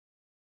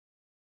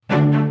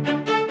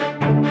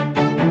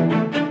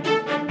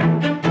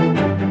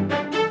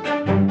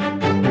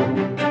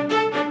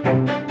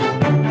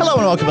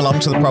welcome along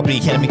to the Property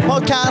Academy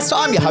podcast.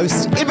 I'm your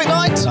host, Ed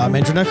McKnight. And I'm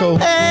Andrew Nicol.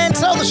 And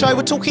today on the show,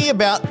 we're talking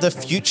about the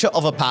future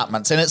of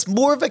apartments. And it's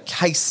more of a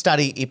case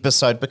study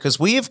episode because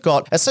we have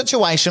got a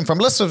situation from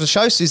listener of the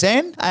show,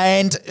 Suzanne,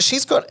 and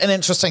she's got an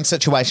interesting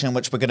situation in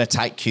which we're going to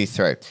take you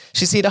through.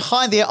 She said,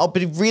 hi there, I'll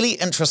be really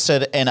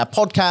interested in a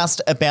podcast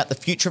about the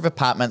future of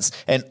apartments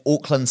in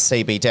Auckland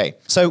CBD.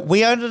 So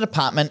we own an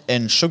apartment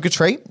in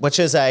Sugartree, which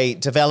is a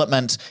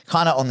development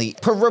kind of on the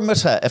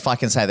perimeter, if I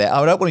can say that.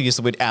 I don't want to use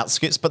the word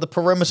outskirts, but the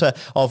perimeter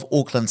of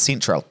Auckland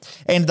Central.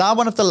 And they're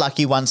one of the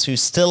lucky ones who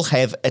still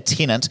have a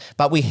tenant,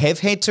 but we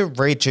have had to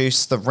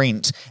reduce the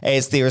rent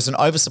as there is an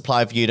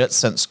oversupply of units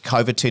since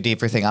COVID turned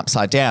everything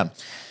upside down.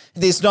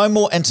 There's no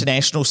more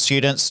international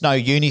students, no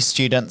uni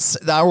students.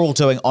 They're all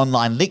doing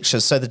online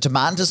lectures, so the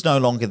demand is no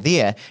longer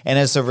there. And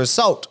as a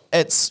result,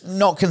 it's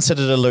not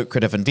considered a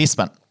lucrative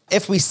investment.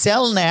 If we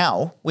sell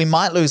now, we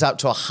might lose up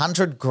to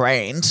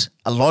 $100,000,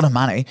 a lot of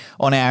money,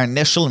 on our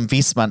initial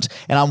investment.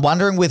 And I'm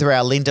wondering whether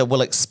our lender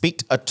will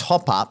expect a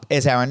top up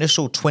as our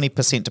initial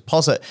 20%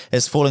 deposit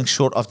is falling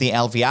short of the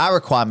LVR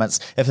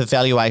requirements if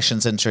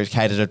evaluations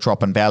indicated a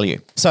drop in value.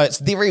 So it's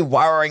very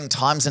worrying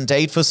times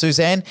indeed for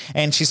Suzanne,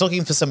 and she's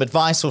looking for some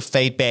advice or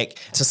feedback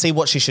to see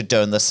what she should do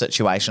in this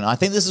situation. I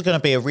think this is going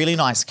to be a really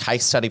nice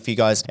case study for you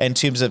guys in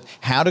terms of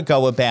how to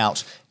go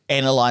about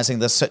analysing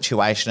this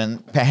situation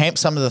and perhaps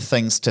some of the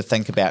things to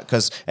think about,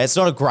 because it's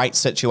not a great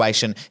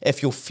situation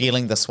if you're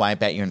feeling this way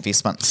about your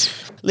investments.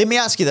 Let me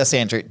ask you this,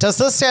 Andrew. Does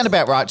this sound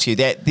about right to you,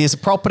 that there's a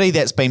property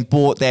that's been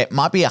bought that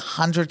might be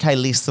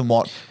 $100,000 less than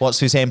what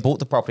Suzanne bought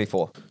the property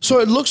for? So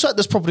it looks like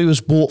this property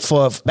was bought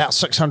for about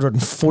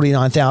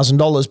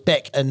 $649,000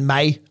 back in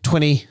May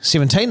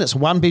 2017. It's a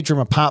one-bedroom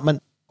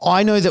apartment.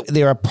 I know that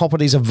there are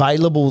properties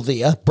available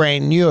there,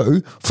 brand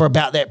new, for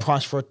about that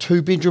price for a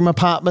two-bedroom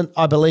apartment,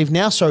 I believe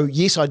now. So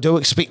yes, I do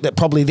expect that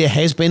probably there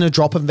has been a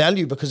drop in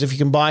value, because if you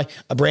can buy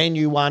a brand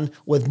new one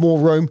with more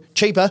room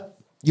cheaper,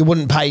 you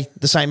wouldn't pay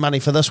the same money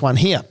for this one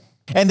here.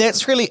 And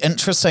that's really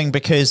interesting,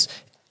 because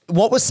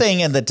what we're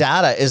seeing in the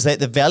data is that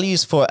the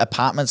values for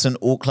apartments in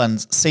Auckland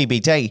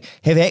CBD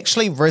have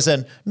actually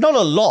risen, not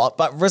a lot,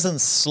 but risen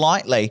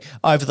slightly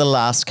over the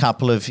last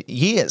couple of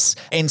years.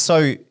 And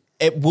so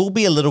it will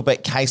be a little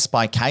bit case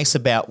by case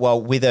about,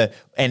 well, whether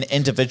an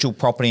individual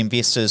property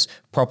investor's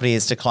property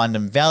has declined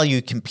in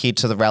value compared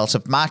to the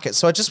relative market.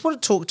 So I just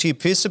want to talk to you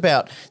first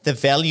about the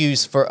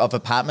values of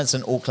apartments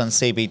in Auckland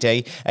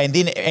CBD, and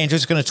then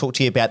Andrew's going to talk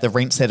to you about the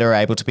rents that are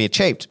able to be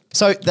achieved.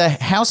 So the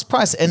house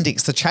price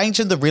index, the change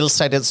in the Real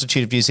Estate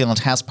Institute of New Zealand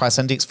house price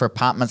index for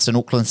apartments in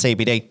Auckland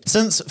CBD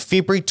since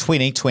February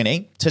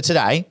 2020 to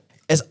today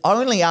is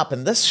only up,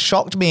 and this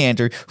shocked me,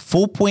 Andrew,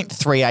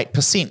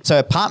 4.38%. So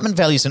apartment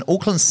values in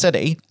Auckland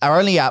City are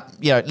only up,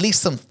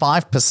 less than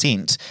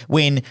 5%,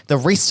 when the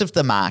rest of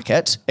the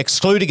market,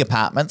 excluding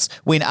apartments,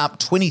 went up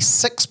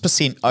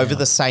 26% over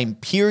the same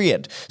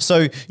period.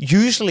 So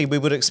usually we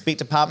would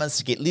expect apartments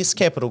to get less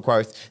capital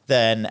growth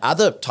than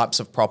other types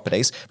of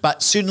properties,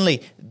 but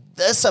certainly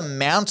this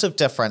amount of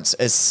difference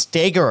is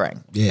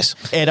staggering. Yes.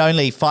 At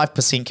only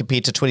 5%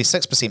 compared to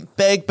 26%.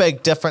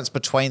 Big difference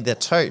between the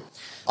two.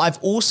 I've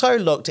also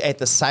looked at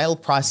the sale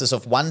prices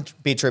of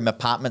one-bedroom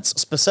apartments,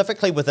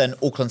 specifically within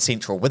Auckland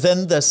Central,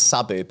 within this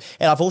suburb.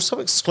 And I've also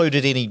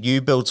excluded any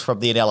new builds from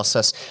the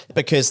analysis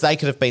because they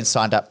could have been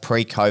signed up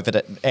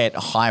pre-COVID at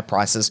higher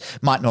prices,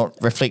 might not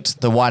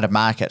reflect the wider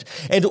market.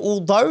 And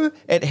although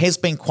it has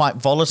been quite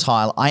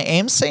volatile, I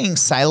am seeing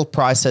sale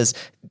prices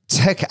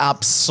tick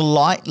up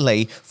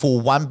slightly for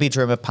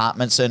one-bedroom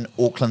apartments in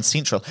Auckland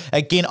Central.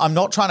 Again, I'm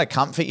not trying to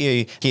comfort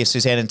you here,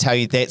 Suzanne, and tell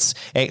you that's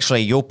actually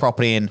your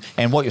property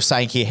and what you're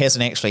saying here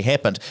hasn't actually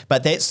happened,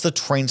 but that's the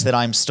trend that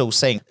I'm still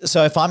seeing.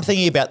 So if I'm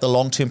thinking about the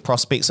long-term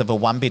prospects of a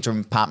one-bedroom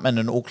apartment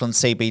in Auckland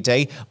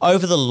CBD,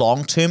 over the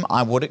long term,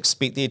 I would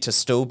expect there to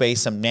still be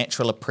some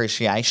natural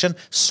appreciation,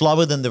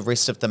 slower than the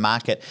rest of the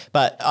market.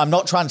 But I'm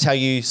not trying to tell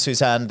you,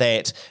 Suzanne,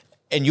 that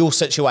in your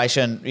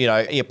situation,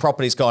 your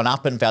property's gone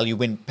up in value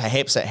when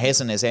perhaps it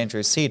hasn't, as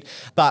Andrew said.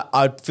 But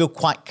I'd feel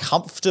quite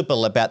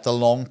comfortable about the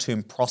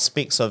long-term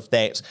prospects of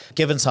that,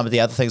 given some of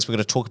the other things we're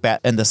going to talk about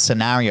in this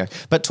scenario.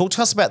 But talk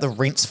to us about the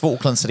rents for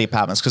Auckland City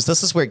apartments, because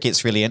this is where it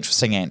gets really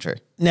interesting, Andrew.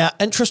 Now,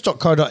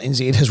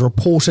 interest.co.nz has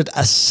reported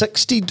a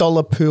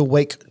 $60 per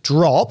week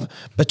drop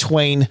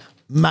between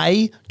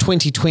May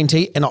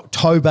 2020 and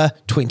October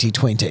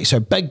 2020. So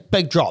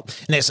big drop,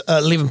 and that's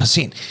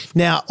 11%.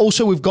 Now,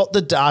 also we've got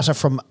the data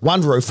from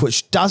One Roof,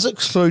 which does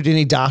exclude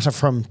any data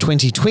from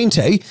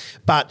 2020,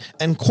 but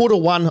in quarter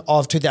one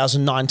of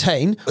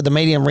 2019, the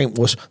median rent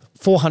was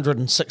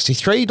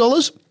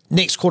 $463.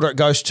 Next quarter, it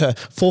goes to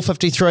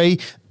 $453.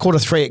 Quarter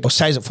three, it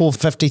stays at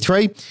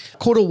 $453.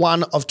 Quarter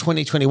one of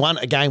 2021,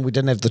 again, we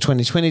didn't have the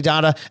 2020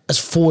 data, is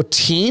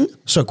 $410.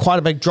 So quite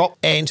a big drop.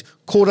 And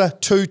quarter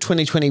two,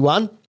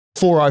 2021,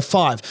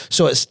 405.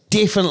 So it's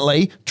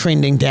definitely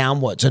trending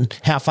downwards, and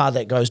how far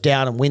that goes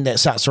down and when that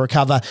starts to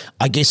recover,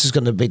 I guess is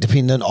going to be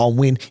dependent on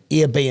when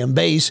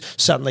Airbnbs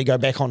suddenly go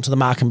back onto the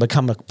market and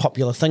become a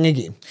popular thing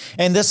again.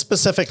 And this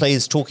specifically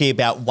is talking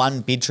about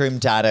one bedroom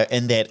data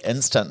in that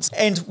instance.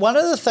 And one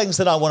of the things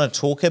that I want to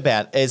talk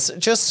about is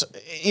just,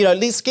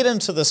 let's get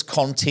into this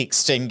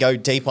context and go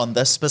deep on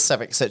this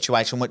specific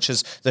situation, which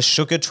is the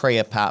Sugartree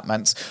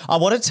apartments. I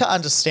wanted to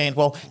understand,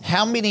 well,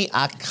 how many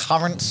are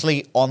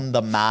currently on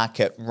the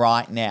market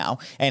right now,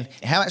 and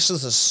how much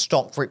does the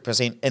stock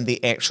represent in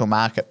the actual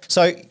market?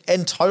 So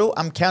in total,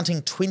 I'm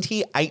counting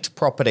 28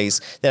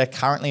 properties that are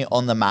currently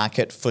on the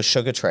market for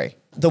Sugartree.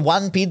 The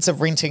one beds are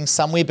renting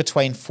somewhere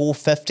between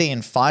 $450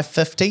 and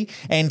 $550,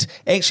 and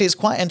actually it's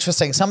quite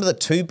interesting. Some of the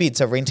two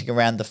beds are renting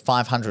around the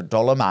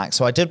 $500 mark.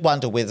 So I did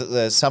wonder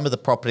whether some of the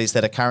properties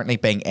that are currently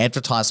being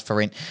advertised for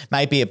rent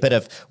may be a bit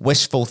of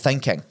wishful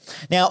thinking.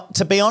 Now,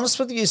 to be honest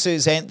with you,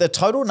 Suzanne, the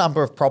total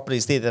number of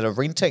properties there that are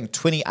renting,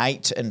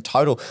 28 in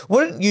total,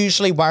 wouldn't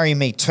usually worry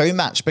me too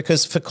much,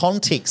 because for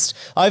context,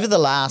 over the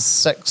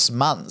last 6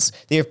 months,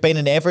 there have been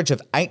an average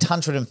of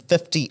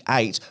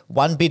 858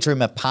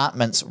 one-bedroom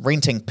apartments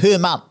renting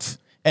per month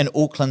in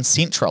Auckland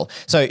Central.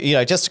 So,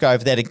 just to go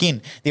over that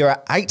again, there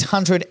are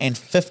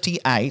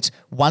 858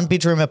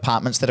 one-bedroom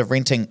apartments that are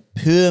renting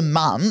per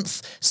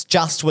month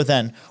just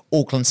within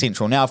Auckland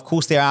Central. Now, of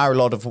course, there are a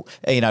lot of,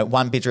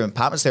 one-bedroom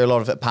apartments. There are a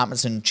lot of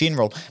apartments in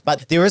general,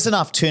 but there is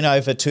enough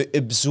turnover to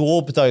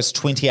absorb those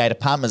 28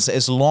 apartments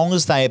as long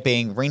as they are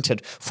being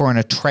rented for an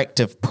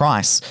attractive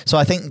price. So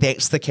I think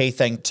that's the key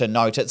thing to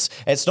note.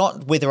 It's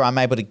not whether I'm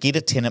able to get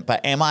a tenant,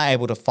 but am I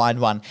able to find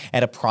one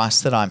at a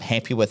price that I'm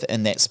happy with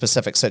in that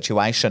specific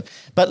situation?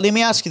 But let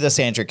me ask you this,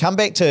 Andrew. Come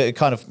back to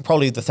kind of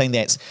probably the thing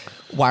that's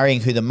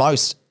worrying who the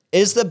most.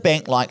 Is the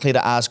bank likely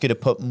to ask you to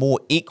put more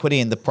equity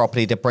in the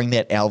property to bring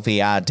that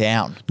LVR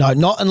down? No,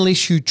 not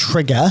unless you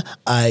trigger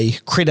a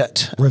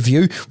credit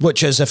review,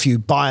 which is if you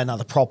buy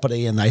another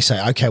property and they say,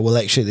 okay, well,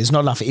 actually, there's not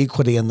enough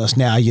equity in this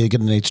now, you're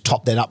going to need to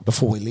top that up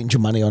before we lend you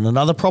money on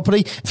another property.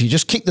 If you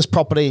just keep this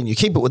property and you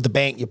keep it with the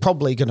bank, you're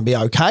probably going to be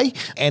okay.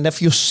 And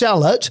if you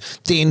sell it,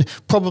 then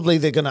probably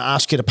they're going to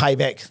ask you to pay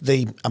back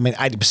the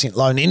 80%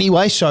 loan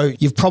anyway. So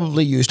you've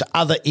probably used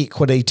other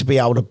equity to be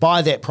able to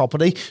buy that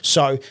property.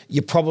 So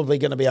you're probably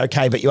going to be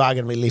okay, but you are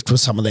going to be left with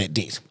some of that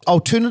debt.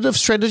 Alternative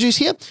strategies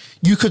here,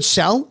 you could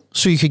sell,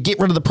 so you could get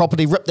rid of the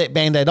property, rip that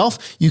Band-Aid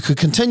off. You could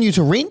continue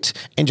to rent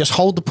and just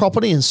hold the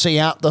property and see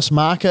out this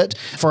market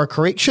for a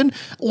correction.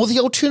 Or the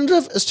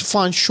alternative is to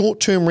find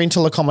short-term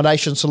rental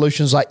accommodation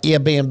solutions like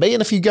Airbnb.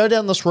 And if you go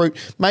down this route,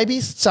 maybe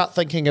start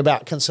thinking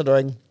about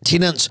considering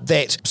tenants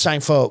that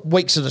staying for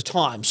weeks at a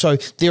time. So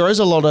there is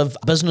a lot of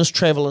business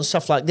travel and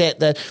stuff like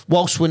that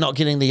whilst we're not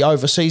getting the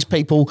overseas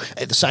people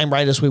at the same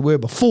rate as we were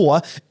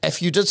before,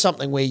 if you did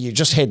something where you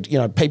just had,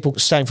 people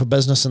staying for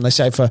business and they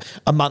stay for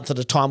a month at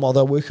a time while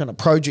they're working on a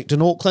project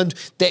in Auckland,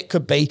 that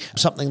could be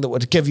something that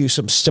would give you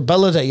some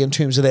stability in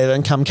terms of that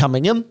income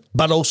coming in,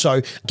 but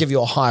also give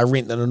you a higher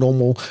rent than a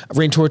normal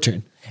rental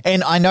return.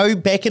 And I know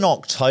back in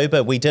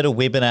October, we did a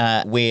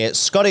webinar where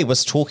Scotty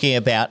was talking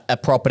about a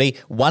property,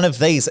 one of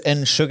these in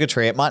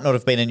Sugartree. It might not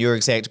have been in your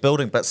exact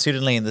building, but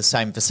certainly in the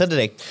same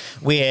vicinity,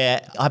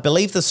 where I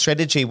believe the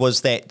strategy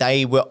was that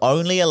they were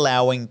only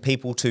allowing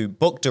people to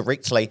book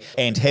directly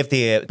and have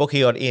their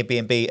booking on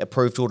Airbnb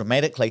approved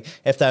automatically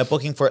if they were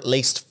booking for at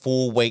least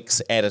 4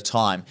 weeks at a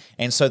time.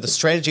 And so the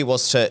strategy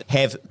was to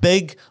have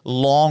big,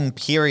 long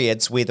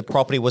periods where the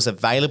property was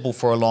available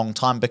for a long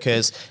time,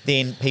 because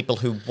then people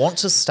who want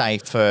to stay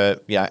for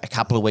a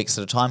couple of weeks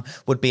at a time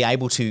would be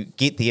able to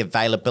get the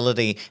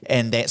availability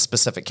in that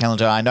specific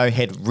calendar. I know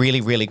had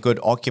really, really good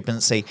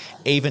occupancy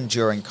even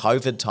during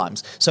COVID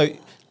times. So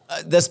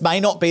this may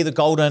not be the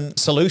golden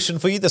solution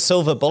for you, the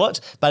silver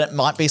bullet, but it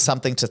might be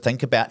something to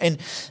think about. And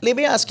let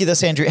me ask you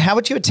this, Andrew, how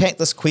would you attack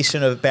this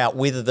question about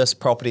whether this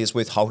property is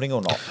worth holding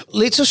or not?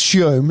 Let's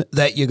assume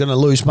that you're going to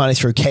lose money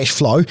through cash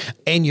flow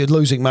and you're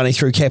losing money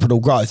through capital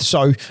growth.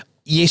 So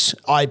yes,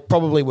 I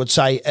probably would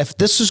say if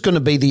this is going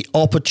to be the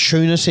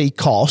opportunity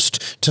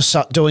cost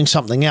to doing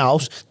something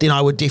else, then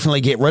I would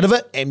definitely get rid of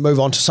it and move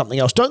on to something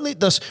else. Don't let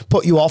this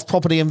put you off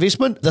property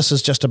investment. This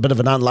is just a bit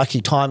of an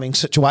unlucky timing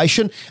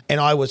situation,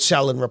 and I would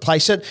sell and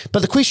replace it.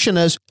 But the question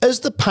is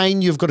the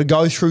pain you've got to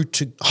go through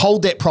to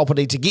hold that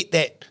property to get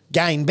that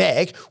gain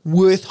back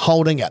worth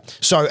holding it?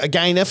 So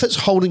again, if it's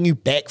holding you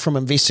back from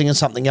investing in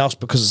something else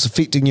because it's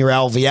affecting your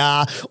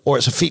LVR or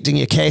it's affecting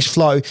your cash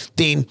flow,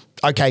 then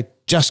okay,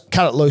 just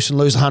cut it loose and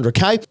lose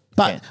 100K.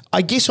 But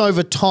I guess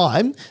over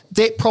time,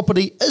 that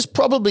property is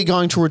probably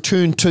going to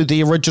return to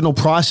the original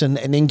price and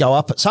then go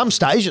up at some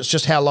stage. It's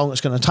just how long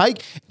it's going to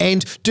take.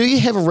 And do you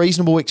have a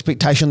reasonable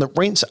expectation that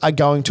rents are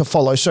going to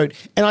follow suit?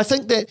 And I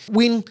think that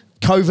when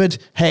COVID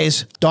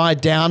has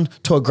died down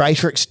to a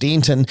greater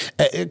extent, and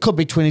it could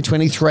be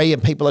 2023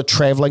 and people are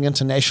travelling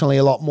internationally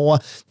a lot more,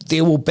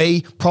 there will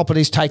be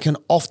properties taken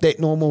off that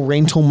normal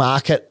rental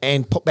market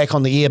and put back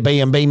on the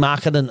Airbnb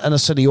market in inner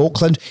city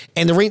Auckland,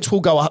 and the rents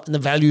will go up and the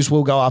values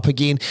will go up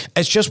again.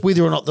 It's just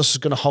whether or not this is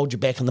going to hold you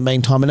back in the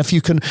meantime. And if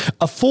you can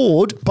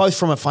afford, both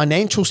from a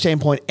financial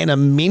standpoint and a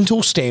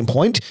mental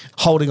standpoint,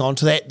 holding on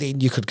to that,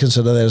 then you could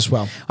consider that as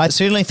well. I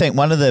certainly think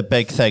one of the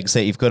big things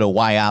that you've got to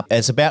weigh up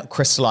is about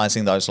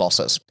crystallising those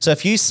losses. So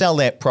if you sell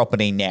that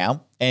property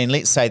now, and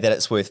let's say that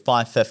it's worth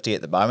 $550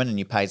 at the moment and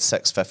you paid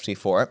 $650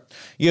 for it,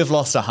 you've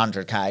lost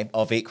 $100K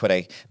of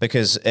equity,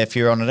 because if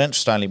you're on an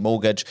interest-only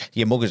mortgage,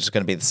 your mortgage is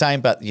going to be the same,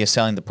 but you're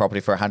selling the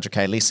property for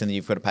 $100K less, and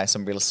you've got to pay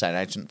some real estate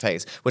agent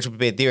fees, which would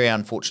be a very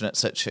unfortunate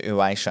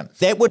situation.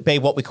 That would be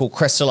what we call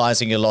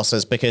crystallising your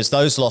losses, because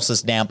those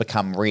losses now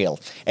become real.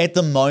 At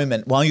the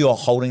moment, while you're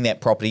holding that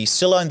property, you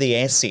still own the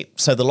asset,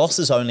 so the loss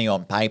is only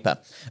on paper.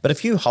 But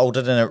if you hold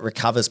it and it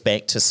recovers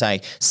back to, say,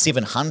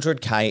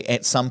 $700K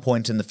at some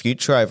point in the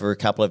future over a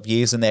couple of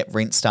years, and that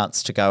rent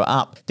starts to go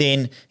up,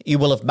 then you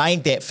will have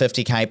made that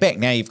 $50K back.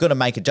 Now you've got to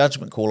make a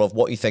judgment call of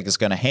what you think is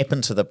going to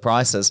happen to the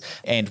prices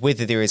and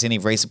whether there is any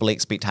reasonable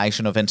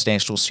expectation of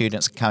international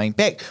students coming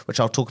back,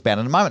 which I'll talk about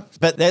in a moment.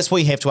 But that's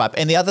what you have to up.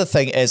 And the other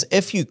thing is,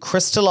 if you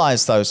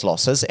crystallize those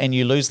losses and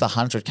you lose the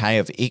 $100K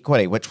of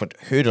equity, which would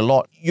hurt a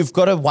lot, you've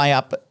got to weigh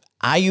up,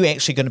 are you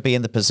actually going to be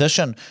in the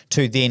position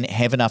to then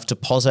have enough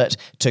deposit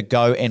to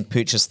go and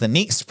purchase the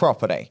next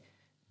property?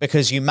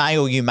 Because you may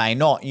or you may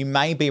not. You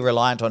may be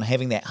reliant on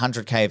having that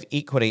 $100K of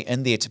equity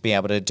in there to be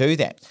able to do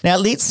that. Now,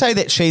 let's say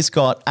that she's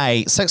got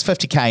a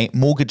 $650K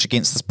mortgage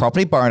against this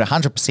property, borrowed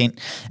 100%.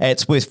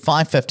 It's worth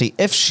 $550.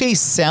 If she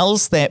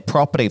sells that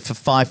property for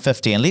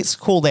 $550, and let's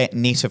call that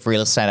net of real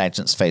estate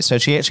agent's fees, so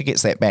she actually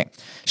gets that back.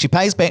 She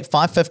pays back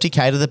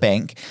 $550K to the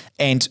bank,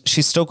 and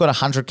she's still got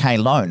a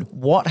 $100K loan.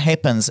 What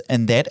happens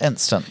in that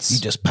instance? You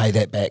just pay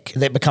that back.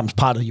 That becomes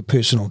part of your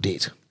personal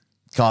debt.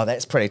 God,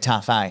 that's pretty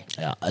tough, eh?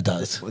 Yeah, it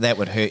does. That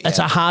would hurt you. It's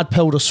a hard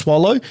pill to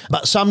swallow,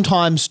 but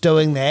sometimes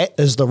doing that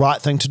is the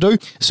right thing to do.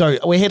 So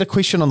we had a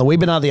question on the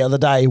webinar the other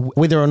day,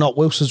 whether or not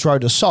Wilson's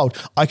Road is sold.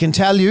 I can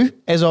tell you,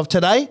 as of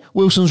today,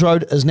 Wilson's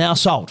Road is now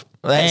sold.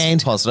 That's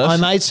and positive. I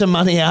made some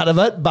money out of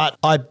it, but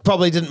I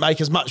probably didn't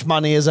make as much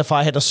money as if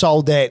I had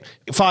sold that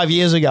 5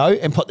 years ago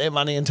and put that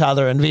money into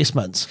other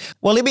investments.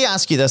 Well, let me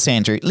ask you this,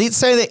 Andrew. Let's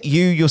say that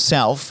you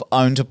yourself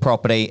owned a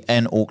property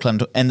in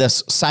Auckland in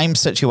this same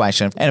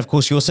situation, and of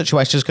course your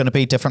situation is going to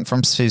be different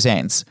from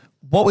Suzanne's.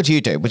 What would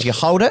you do? Would you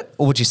hold it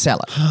or would you sell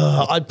it?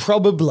 I'd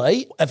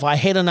probably, if I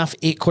had enough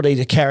equity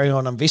to carry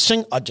on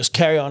investing, I'd just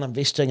carry on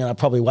investing and I'd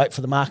probably wait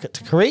for the market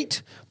to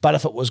correct. But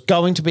if it was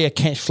going to be a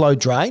cash flow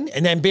drain,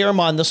 and then bear in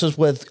mind this is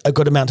with a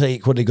good amount of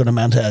equity, good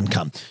amount of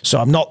income. So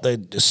I'm not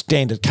the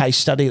standard case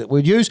study that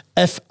we'd use.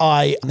 If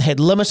I had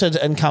limited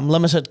income,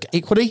 limited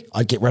equity,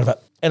 I'd get rid of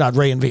it and I'd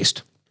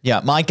reinvest.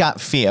 Yeah, my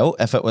gut feel,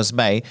 if it was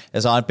me,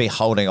 is I'd be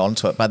holding on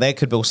to it. But that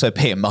could also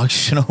be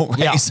emotional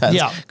reasons.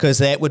 Yeah. Because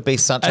that would be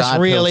such a It's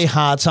hard really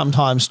hard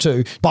sometimes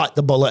to bite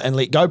the bullet and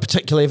let go,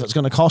 particularly if it's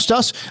going to cost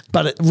us.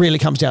 But it really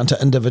comes down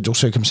to individual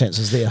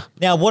circumstances there.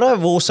 Now, what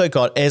I've also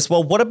got is,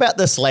 well, what about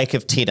this lack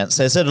of tenants?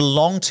 Is it a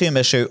long-term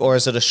issue or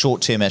is it a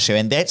short-term issue?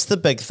 And that's the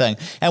big thing.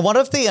 And one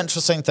of the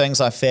interesting things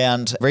I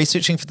found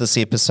researching for this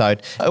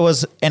episode, it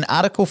was an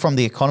article from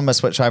The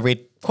Economist, which I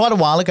read quite a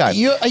while ago. Are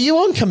you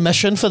on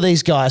commission for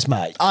these guys,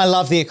 mate? I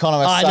love The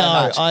Economist so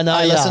much. I know.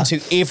 I listen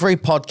to every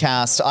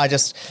podcast.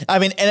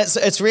 And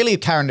it's really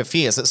current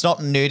affairs. It's not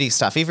nerdy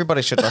stuff.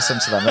 Everybody should listen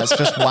to them. It's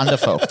just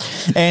wonderful.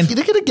 And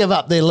you're going to give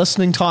up their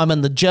listening time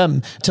in the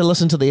gym to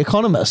listen to The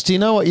Economist. Do you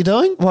know what you're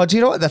doing? Well, do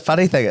you know what the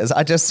funny thing is?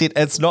 I just said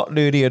it's not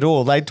nerdy at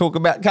all. They talk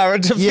about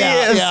current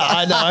affairs. Yeah,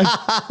 I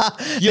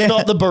know. You're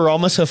not the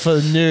barometer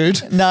for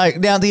nerd. No.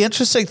 Now, the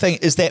interesting thing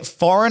is that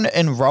foreign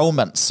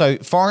enrolment, so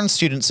foreign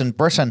students in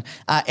Britain,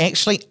 are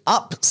actually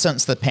up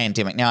since the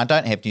pandemic. Now, I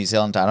don't have New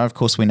Zealand data. Of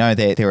course, we know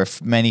that there are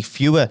many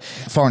fewer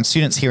foreign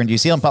students here in New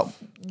Zealand. But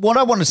what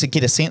I wanted to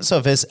get a sense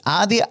of is,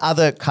 are there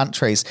other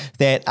countries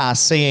that are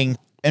seeing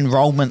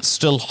enrolment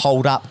still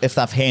hold up if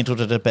they've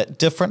handled it a bit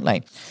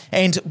differently?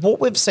 And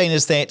what we've seen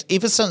is that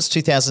ever since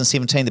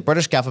 2017, the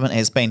British government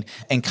has been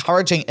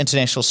encouraging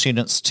international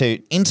students to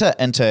enter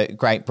into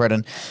Great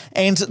Britain,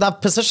 and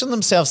they've positioned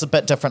themselves a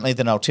bit differently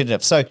than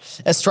alternatives. So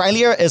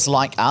Australia is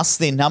like us.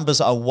 Their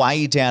numbers are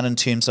way down in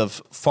terms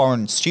of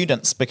foreign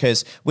students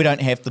because we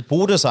don't have the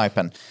borders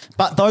open.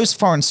 But those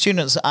foreign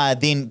students are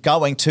then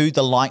going to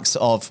the likes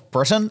of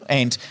Britain,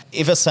 and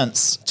ever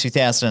since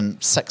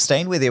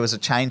 2016, where there was a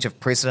change of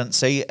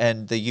presidency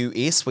in the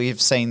US, we have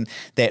seen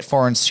that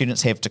foreign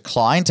students have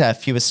declined.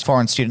 Fewest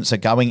foreign students are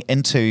going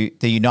into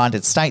the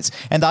United States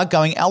and they're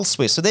going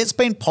elsewhere. So that's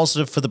been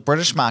positive for the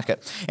British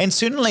market. And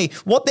certainly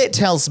what that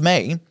tells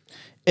me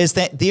is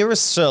that there is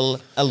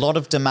still a lot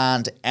of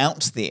demand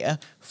out there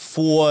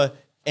for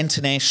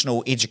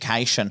international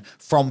education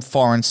from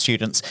foreign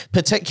students,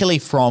 particularly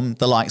from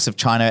the likes of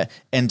China,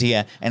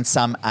 India, and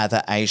some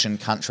other Asian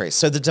countries.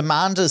 So the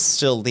demand is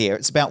still there.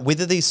 It's about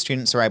whether these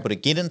students are able to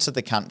get into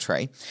the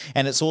country,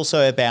 and it's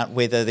also about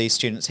whether these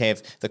students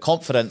have the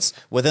confidence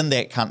within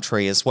that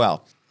country as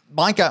well.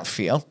 My gut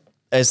feel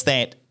is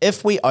that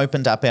if we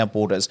opened up our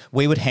borders,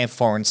 we would have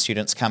foreign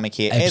students coming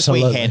here as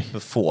we had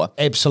before.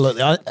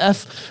 Absolutely.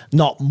 If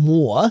not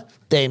more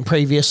than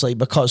previously,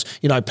 because,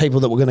 people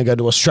that were going to go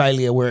to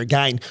Australia, where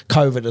again,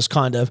 COVID is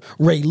kind of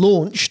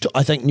relaunched,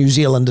 I think New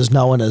Zealand is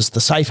known as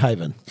the safe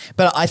haven.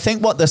 But I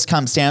think what this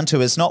comes down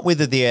to is not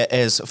whether there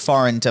is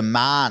foreign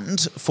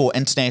demand for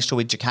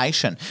international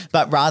education,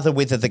 but rather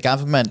whether the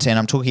government, and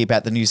I'm talking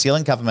about the New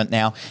Zealand government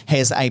now,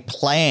 has a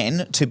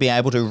plan to be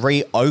able to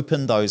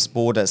reopen those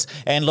borders.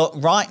 And look,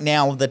 right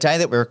now, the day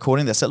that we're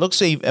recording this, it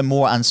looks even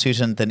more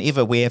uncertain than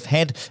ever. We have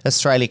had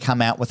Australia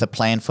come out with a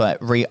plan for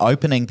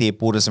reopening their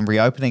borders and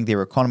reopening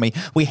their economy.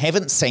 We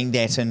haven't seen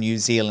that in New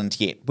Zealand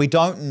yet. We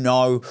don't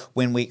know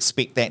when we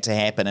expect that to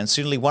happen. And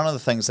certainly one of the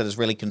things that is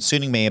really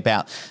concerning me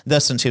about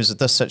this in terms of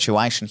this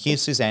situation here,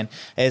 Suzanne,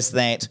 is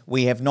that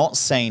we have not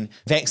seen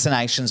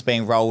vaccinations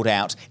being rolled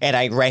out at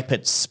a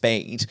rapid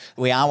speed.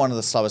 We are one of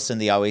the slowest in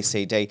the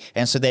OECD.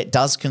 And so that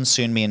does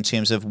concern me in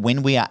terms of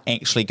when we are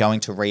actually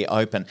going to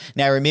reopen.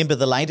 Now, remember,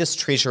 the latest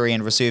Treasury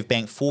and Reserve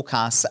Bank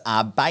forecasts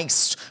are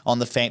based on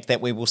the fact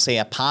that we will see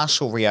a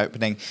partial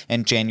reopening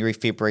in January,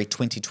 February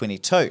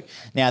 2022.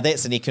 Now,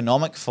 that's an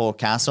economic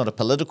forecast, not a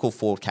political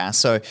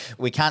forecast, so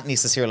we can't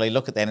necessarily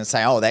look at that and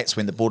say, oh, that's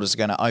when the borders are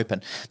going to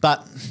open.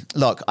 But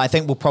look, I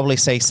think we'll probably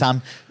see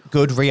some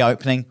good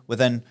reopening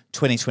within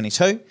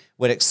 2022.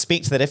 Would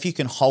expect that if you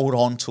can hold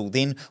on till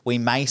then, we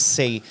may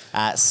see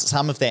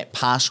some of that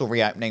partial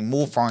reopening,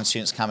 more foreign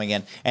students coming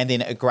in, and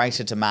then a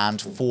greater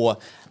demand for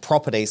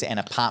properties and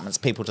apartments,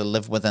 people to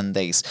live within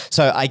these.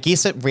 So I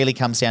guess it really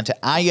comes down to,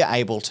 are you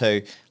able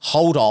to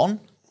hold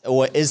on?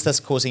 Or is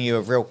this causing you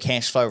a real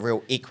cash flow,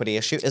 real equity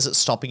issue? Is it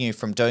stopping you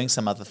from doing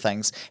some other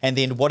things? And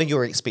then what are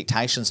your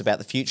expectations about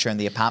the future in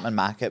the apartment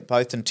market,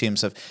 both in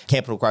terms of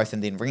capital growth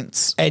and then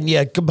rents? And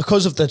yeah,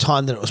 because of the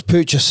time that it was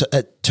purchased,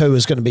 it too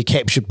is going to be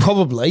captured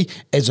probably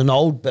as an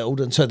old build.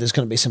 And so there's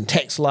going to be some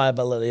tax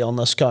liability on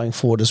this going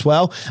forward as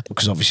well,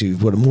 because obviously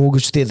you've got a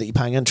mortgage there that you're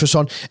paying interest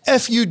on.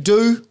 If you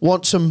do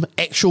want some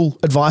actual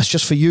advice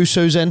just for you,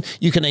 Susan,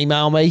 you can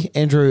email me,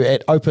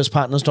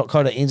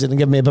 andrew@opuspartners.co.nz, and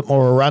give me a bit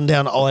more of a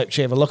rundown. I'll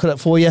actually have a look at it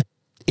for you.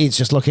 Ed's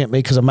just looking at me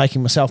because I'm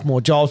making myself more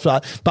jobs,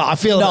 but I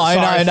feel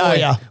sorry for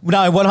you.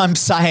 No, what I'm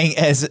saying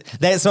is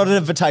that's not an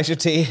invitation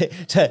to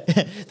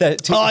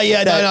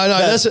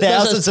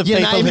thousands of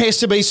people. Your name has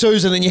to be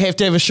Susan, and you have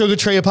to have a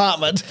Sugartree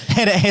apartment,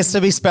 and it has to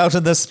be spelt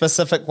in this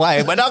specific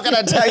way. We're not going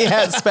to tell you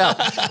how it's spelled.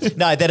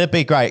 No, that'd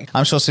be great.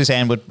 I'm sure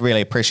Suzanne would really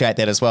appreciate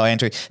that as well,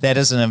 Andrew. That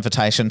is an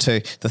invitation to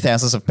the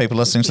thousands of people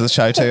listening to the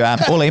show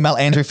to all email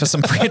Andrew for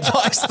some free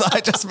advice, though,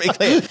 just to be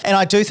clear. And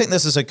I do think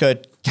this is a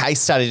good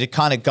case study to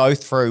kind of go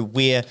through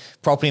where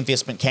property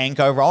investment can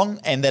go wrong,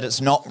 and that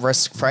it's not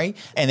risk-free,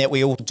 and that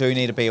we all do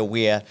need to be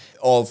aware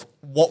of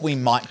what we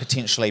might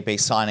potentially be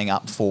signing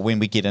up for when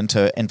we get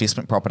into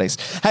investment properties.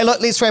 Hey,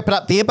 look, let's wrap it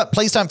up there, but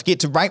please don't forget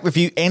to rate,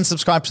 review, and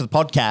subscribe to the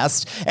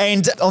podcast.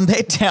 And on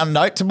that down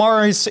note,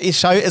 tomorrow's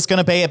show is going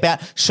to be about,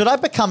 should I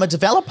become a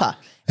developer?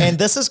 And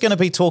this is going to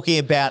be talking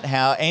about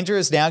how Andrew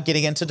is now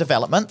getting into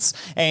developments,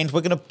 and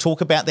we're going to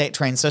talk about that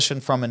transition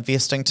from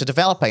investing to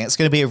developing. It's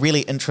going to be a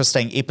really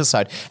interesting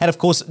episode. And of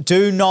course,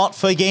 do not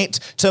forget,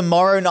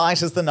 tomorrow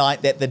night is the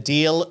night that The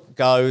Deal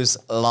goes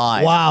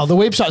live. Wow, the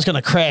website's going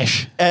to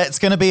crash. It's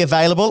going to be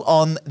available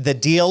on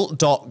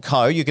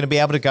thedeal.co. You're going to be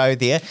able to go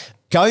there.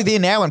 Go there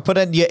now and put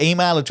in your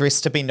email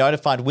address to be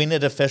notified when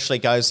it officially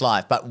goes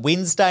live. But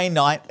Wednesday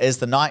night is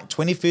the night,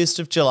 21st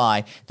of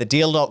July,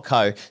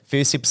 thedeal.co.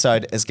 First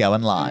episode is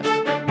going live.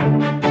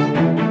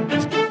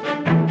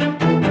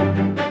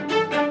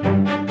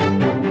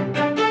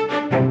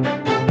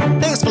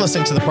 Thanks for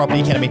listening to the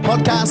Property Academy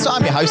podcast.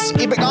 I'm your host,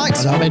 Ed McKnight.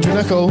 And I'm Andrew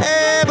Nicol.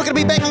 And we're going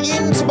to be back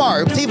again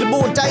tomorrow with even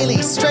more daily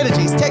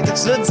strategies,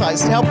 tactics, and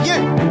insights to help you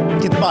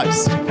get the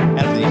most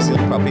out of the New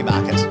Zealand property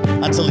market.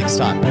 Until next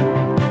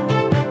time.